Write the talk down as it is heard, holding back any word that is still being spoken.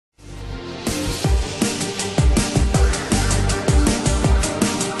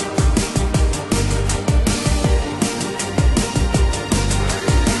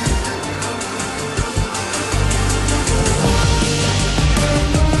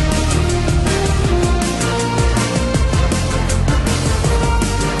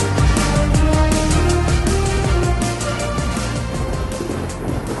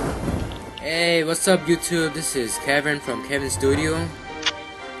What's up YouTube, this is Kevin from Kevin's Studio,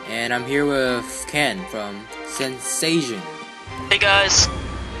 and I'm here with Ken from SenseiAsian. Hey guys!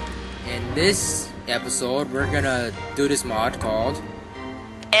 In this episode, we're gonna do this mod called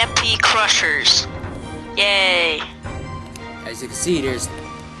MP-Crushers. Yay! As you can see, there's,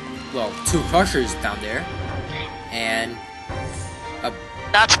 well, 2 crushers down there, and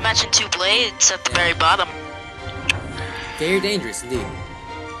not to mention 2 blades at the very bottom. very dangerous indeed.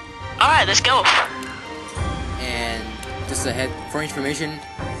 Alright, let's go! And just ahead, for information,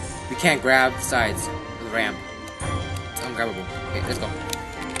 we can't grab the sides of the ramp. It's ungrabbable. Okay, let's go.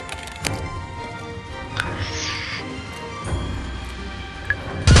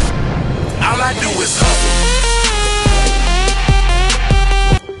 All I do is hustle.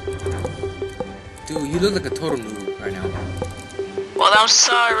 Dude, you look like a total noob right now. Well, I'm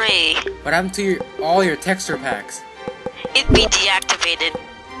sorry. What happened to all your texture packs? It'd be deactivated.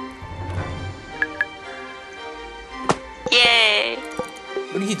 Yay!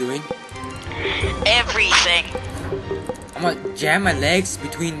 What are you doing? Everything. I'm gonna jam my legs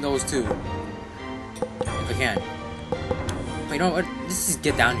between those 2. If I can. Wait, you know what? Let's just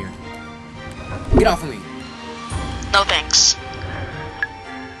get down here. Get off of me. No thanks.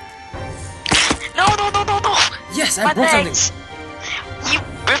 No! Yes, I My broke legs. something. You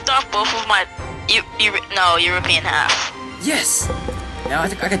ripped off both of my... you ripped me in half. Yes! Now I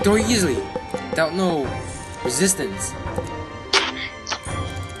think I can throw you easily. Without no resistance.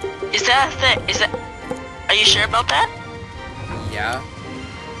 Is that a thing? Is that... Are you sure about that? Yeah.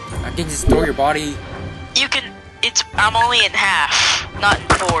 I can just throw your body. You can... I'm only in half, not in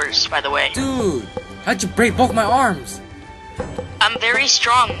 4s, by the way. Dude! How'd you break both my arms? I'm very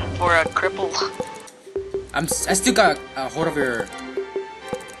strong for a cripple. I still got a hold of your...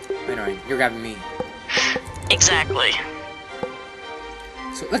 Wait, no, you're grabbing me. Exactly.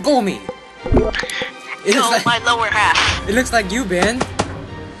 So let go of me. It No, looks like, my lower half. it looks like you've been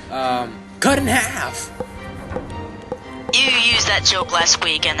cut in half. You used that joke last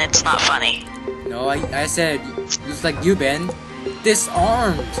week and it's not funny. No, I said it looks like you've been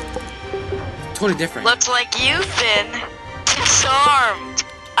disarmed. Totally different. Looks like you've been disarmed.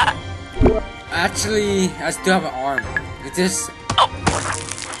 Actually, I still have an arm. It just... Oh,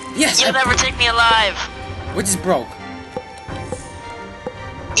 Yes! you'll never take me alive. What just broke?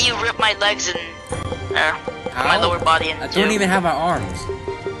 You ripped my legs and my How? lower body in I two. don't even have my arms.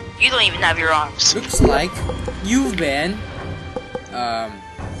 You don't even have your arms. Looks like you've been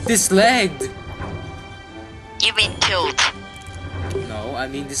dislegged. You mean killed. No, I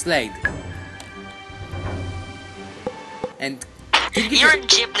mean dislegged. And can you get You're your, in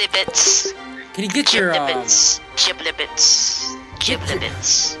giblibits. can you get your Giblibits.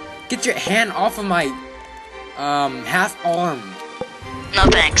 Giblibits. get your hand off of my half arm? No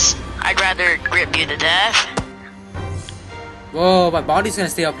thanks. I'd rather grip you to death. Whoa, my body's gonna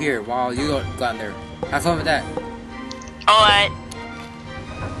stay up here while you go down there. Have fun with that. Alright,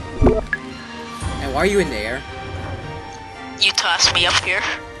 And why are you in the air? you tossed me up here.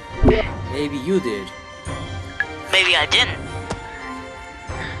 Maybe you did. Maybe I didn't.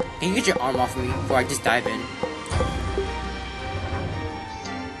 Can you get your arm off of me before I just dive in?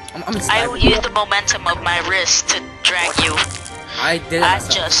 I'm just I diving. will use the momentum of my wrist to drag you. I did it myself.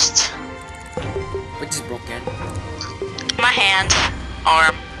 Just What just broke in? my hand,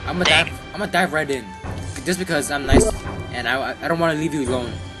 arm. I'm thing. gonna dive right in. Just because I'm nice and I don't want to leave you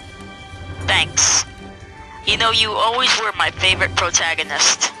alone. Thanks. You know, you always were my favorite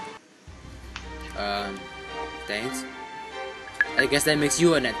protagonist. Thanks. I guess that makes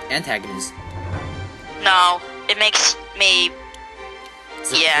you an antagonist. No, it makes me.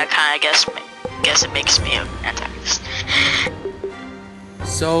 So- Yeah, kind of guess it makes me an antagonist.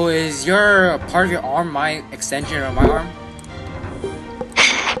 So is your part of your arm my extension of my arm?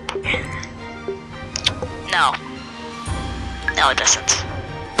 No. No, it doesn't.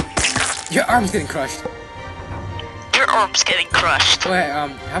 Your arm's getting crushed. Your arm's getting crushed. Wait, how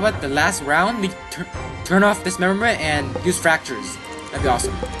about the last round? We turn off dismemberment and use fractures. That'd be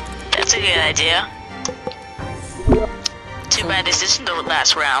awesome. That's a good idea. Too bad this isn't the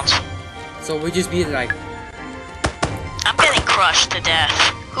last round. So we just be like, I'm getting crushed to death.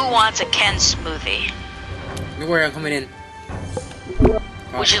 Who wants a Ken smoothie? don't worry, I'm coming in.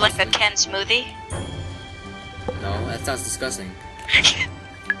 Would you like a Ken smoothie? No, that sounds disgusting.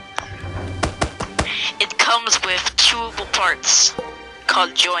 It comes with chewable parts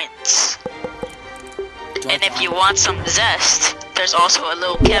called joints. And if you want some zest, there's also a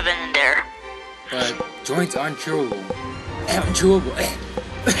little Kevin in there. But joints aren't chewable. Chewable.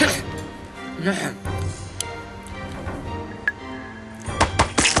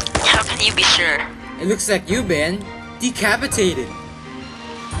 How can you be sure? It looks like you've been decapitated.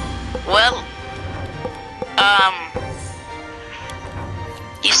 Well,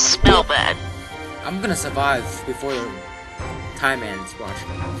 you smell bad. I'm gonna survive before the time ends, watch.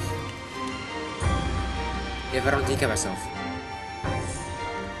 If I don't decap myself.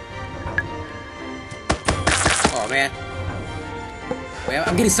 Oh man. Wait,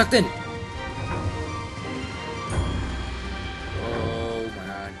 I'm getting sucked in. Oh my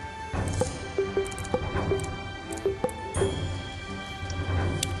god.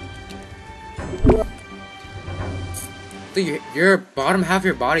 Dude, your bottom half of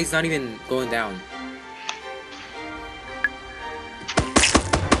your body's not even going down.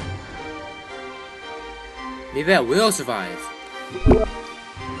 Maybe I will survive.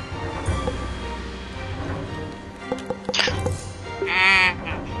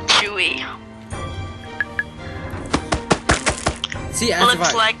 Chewy. See, I Looks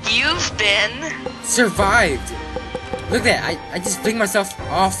survived. like you've been Survived! Look at that, I just flinged myself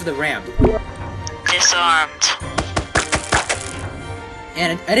off the ramp. disarmed.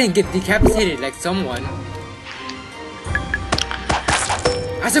 And I didn't get decapitated like someone.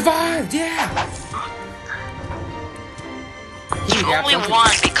 I survived! Yeah! You only won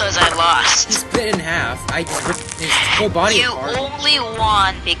because I He lost. split in half. I just ripped his whole body You apart. only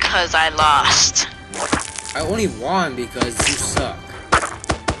won because I lost. I only won because you suck.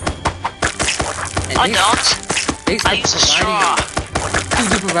 And I don't. thanks I for use a straw.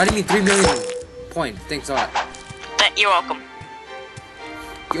 Dude, you provided me 3 million points. Thanks a lot. You're welcome.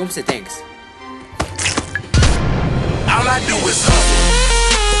 You almost said thanks. All I do is hustle.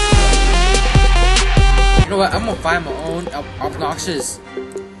 You know what? I'm gonna find my own obnoxious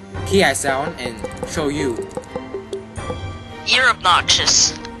KI sound and show you. You're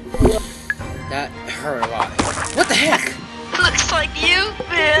obnoxious. That hurt a lot. What the heck? Looks like you've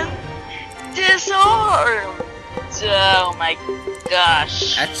been disarmed. Oh my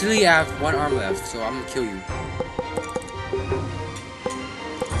gosh. Actually, I have 1 arm left, so I'm gonna kill you.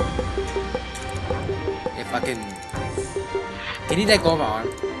 If I can... Can you let go of my arm?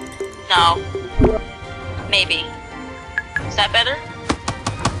 No. Maybe. Is that better?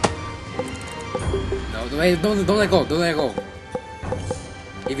 No, don't let go. Don't let go.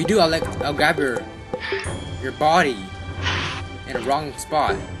 If you do, I'll grab your body in the wrong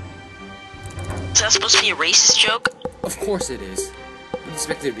spot. Is that supposed to be a racist joke? Of course it is. What do you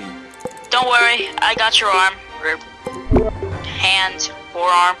expect it to be? Don't worry, I got your arm. Or hand,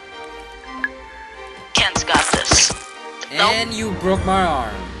 forearm. Ken's got this. And you broke my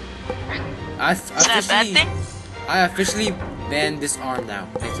arm. Is that a bad thing? I officially banned this arm now.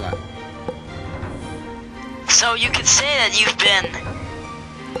 Thanks a lot. So you could say that you've been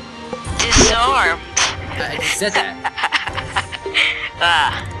disarmed. I just said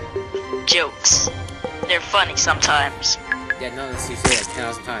that. Jokes. They're funny sometimes. Yeah, no, you say that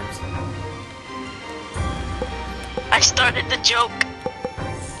 10,000 times. I started the joke.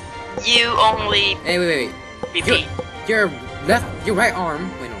 You only Hey, wait. repeat. Your right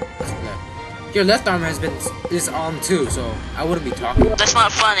arm. Wait, no, that's left. Your left arm has been disarmed too, so I wouldn't be talking. That's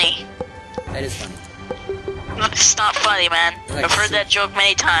not funny. That is funny. It's not funny, man. Like I've heard that joke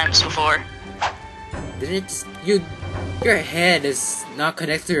many times before. Didn't it? Your head is not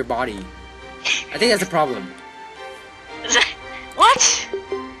connected to your body. I think that's a problem. What?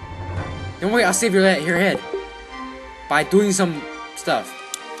 Don't worry, I'll save your head by doing some stuff.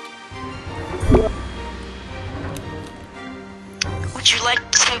 Would you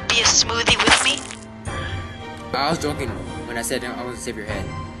like to be a smoothie with me? I was joking when I said I want to save your head.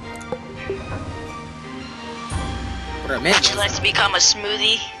 What I meant Would you like to become a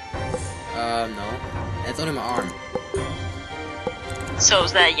smoothie? no. That's only my arm. So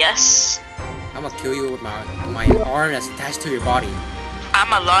is that yes? I'm gonna kill you with my arm that's attached to your body.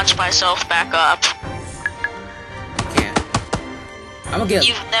 I'ma launch myself back up. You can't. I'm gonna get.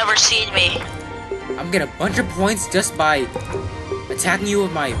 You've never seen me. I'm gonna get a bunch of points just by attacking you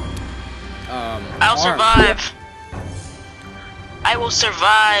with my I'll arm. survive. I will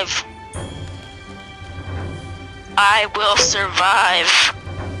survive. I will survive.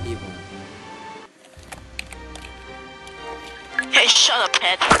 Evil. Hey, shut up,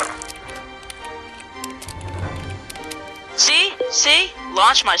 head. See? See?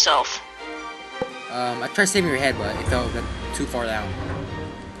 Launch myself. I tried saving your head, but it fell too far down.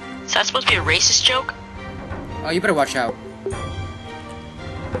 Is that supposed to be a racist joke? Oh, you better watch out.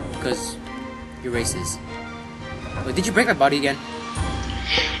 Because you're racist. Wait, did you break my body again?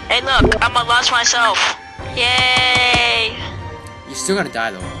 Hey, look, I'm gonna launch myself. Yay! You're still gonna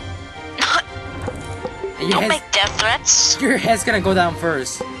die though. And Don't make death threats. your head's gonna go down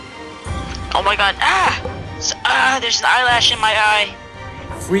first. Oh my god. There's an eyelash in my eye.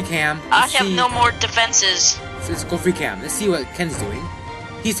 Free cam. I have no more defenses. So let's go free cam. Let's see what Ken's doing.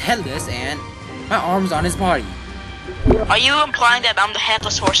 He's headless and my arm's on his body. Are you implying that I'm the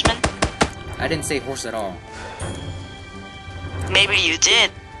headless horseman? I didn't say horse at all. Maybe you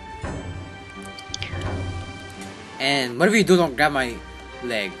did. And whatever you do, don't grab my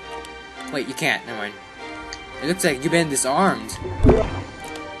leg. Wait, you can't. Never mind. It looks like you've been disarmed.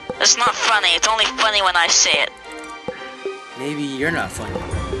 It's not funny. It's only funny when I say it. Maybe you're not funny.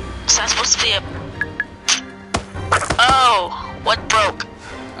 So that's supposed to be a... Oh, what broke?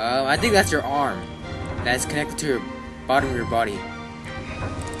 I think that's your arm. That's connected to your bottom of your body.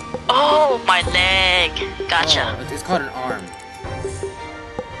 Oh, my leg. Gotcha. Oh, it's called an arm.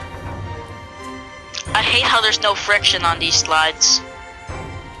 I hate how there's no friction on these slides.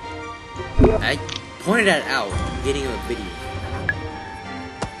 I pointed that out at the beginning of a video.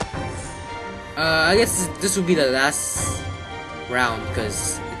 I guess this will be the last round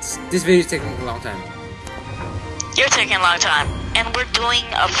because this video is taking a long time. You're taking a long time, and we're doing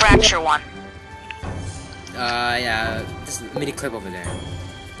a fracture one. Yeah, this mini clip over there.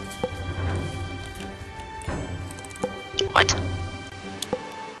 What?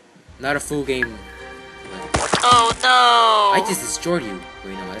 Not a full game. Oh no! I just destroyed you.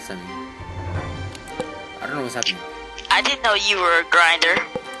 Wait, no, that's not me. I don't know what's happening. I didn't know you were a grinder.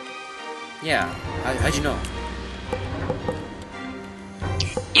 Yeah, how'd you know?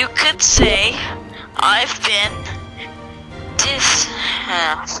 You could say, I've been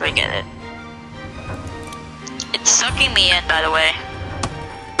forget it. It's sucking me in, by the way.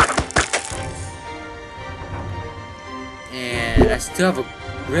 And I still have a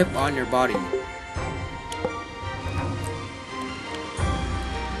grip on your body.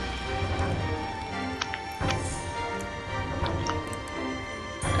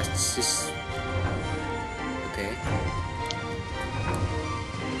 That's just... okay.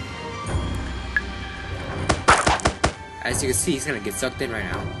 As you can see, he's gonna get sucked in right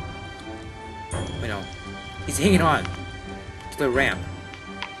now. Wait, no. He's hanging on to the ramp.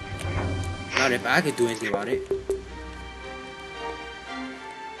 Not if I could do anything about it.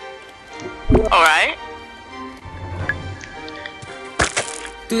 Alright.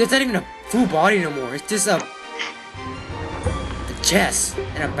 Dude, that's not even a full body no more. It's just a chest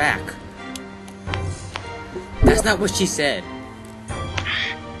and a back. That's not what she said.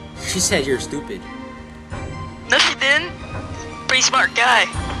 She said you're stupid. No, she didn't. Pretty smart guy.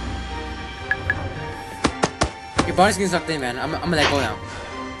 Your body's getting sucked in, man. I'm gonna let go now.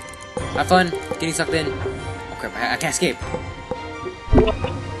 Have fun getting sucked in. Oh crap, I can't escape.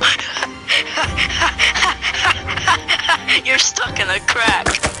 You're stuck in a crack.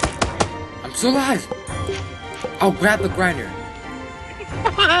 I'm still alive. I'll grab the grinder.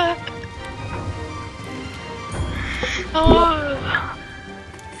 Oh.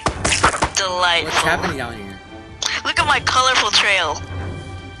 Delightful. What's happening down here? Look at my colorful trail.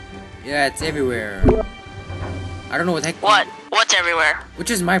 Yeah, it's everywhere. I don't know what the heck. What? What's everywhere? Which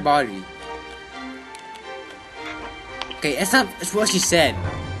is my body. Okay, that's not that's what she said.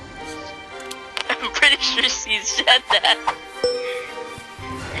 I'm pretty sure she said that.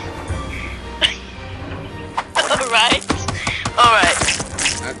 Alright.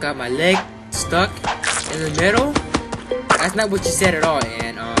 I got my leg stuck in the middle. That's not what she said at all,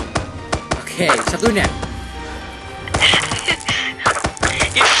 and okay, stop doing that.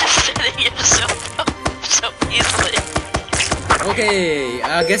 You're just setting yourself up so easily. Okay,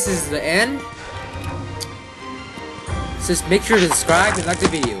 I guess this is the end. Just make sure to subscribe and like the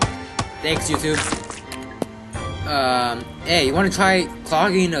video. Thanks, YouTube. Hey, you want to try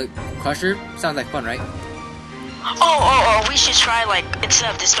clogging a crusher? Sounds like fun, right? Oh, we should try, like,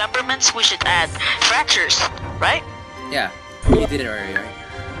 instead of dismemberments, we should add fractures, right? Yeah, you did it already, right?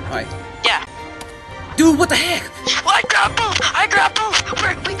 Alright. Yeah. Dude, what the heck? Well, I grabbed both!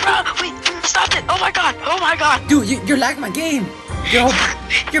 We stopped it! Oh my god! Dude, you're lagging my game!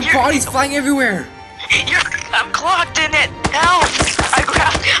 Your body's flying everywhere! I'm clogged in it! Help!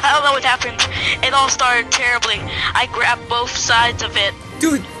 I don't know what happened. It all started terribly. I grabbed both sides of it.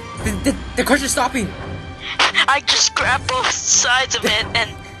 Dude, the crusher's stopping! I just grabbed both sides of it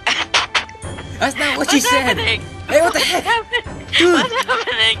and... That's not what she said! Happening? Hey, what the heck? Dude! What's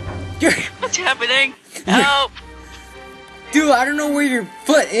happening? What's happening? Help! Dude, I don't know where your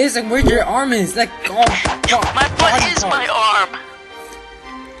foot is and where your arm is. Like, oh, my foot is my arm.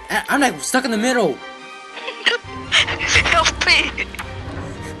 I'm like stuck in the middle. Help me!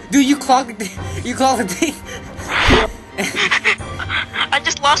 Dude, you clogged the thing. I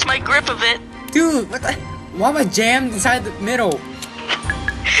just lost my grip of it. Dude, what the? Why am I jammed inside the middle?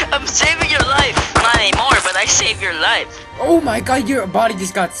 I'm saving your life. Not anymore, but I saved your life. Oh my god, your body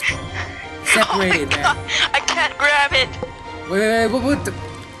just got separated, oh my God. man. I can't grab it. Wait, what the?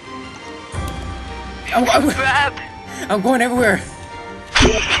 Grab. I'm going everywhere.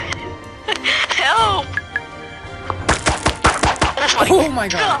 Help. Oh my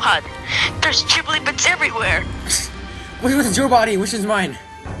god. There's Ghibli bits everywhere. Which one's your body? Which is mine?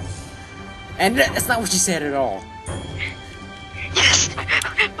 And that's not what you said at all. Yes.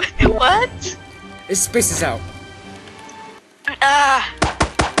 What? It spaces out.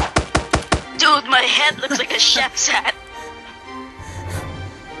 Dude, my head looks like a chef's hat.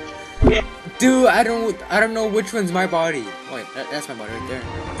 Dude, I don't know which one's my body. Wait, that's my body right there.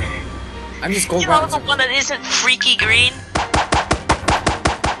 I'm just going You know the one that isn't freaky green?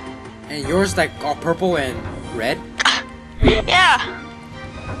 And yours like all purple and red? Yeah.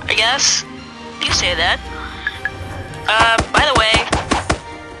 I guess. You say that. By the way,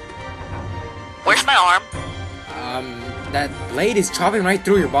 where's my arm? That blade is chopping right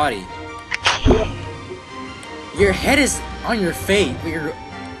through your body. Your head is on your face.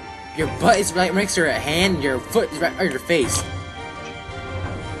 Your butt is right next to your hand. Your foot is right on your face.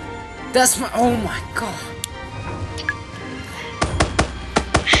 That's my. Oh my god.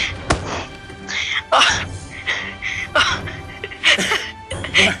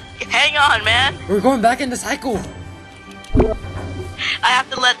 Hang on, man. We're going back in the cycle. I have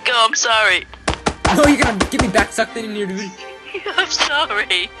to let go. I'm sorry. No, you're gonna get me back sucked in here, dude. I'm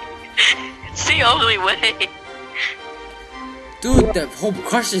sorry. It's the only way. Dude, the whole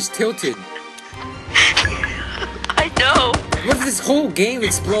crush is tilted. I know. What if this whole game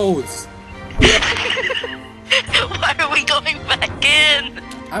explodes? Why are we going back in?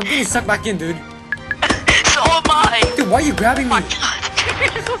 I'm getting sucked back in, dude. So am I. Dude, why are you grabbing me? Oh my god.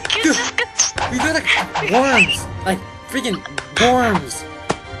 Dude, we got like worms. Like freaking worms.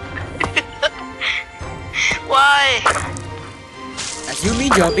 Why? That's you me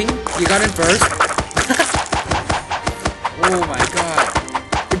jumping. You got in first. Oh my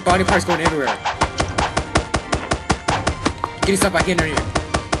god. Your body parts going everywhere. Getting stuff back in here.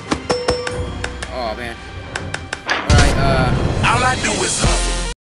 Oh man. Alright, All I do is hustle.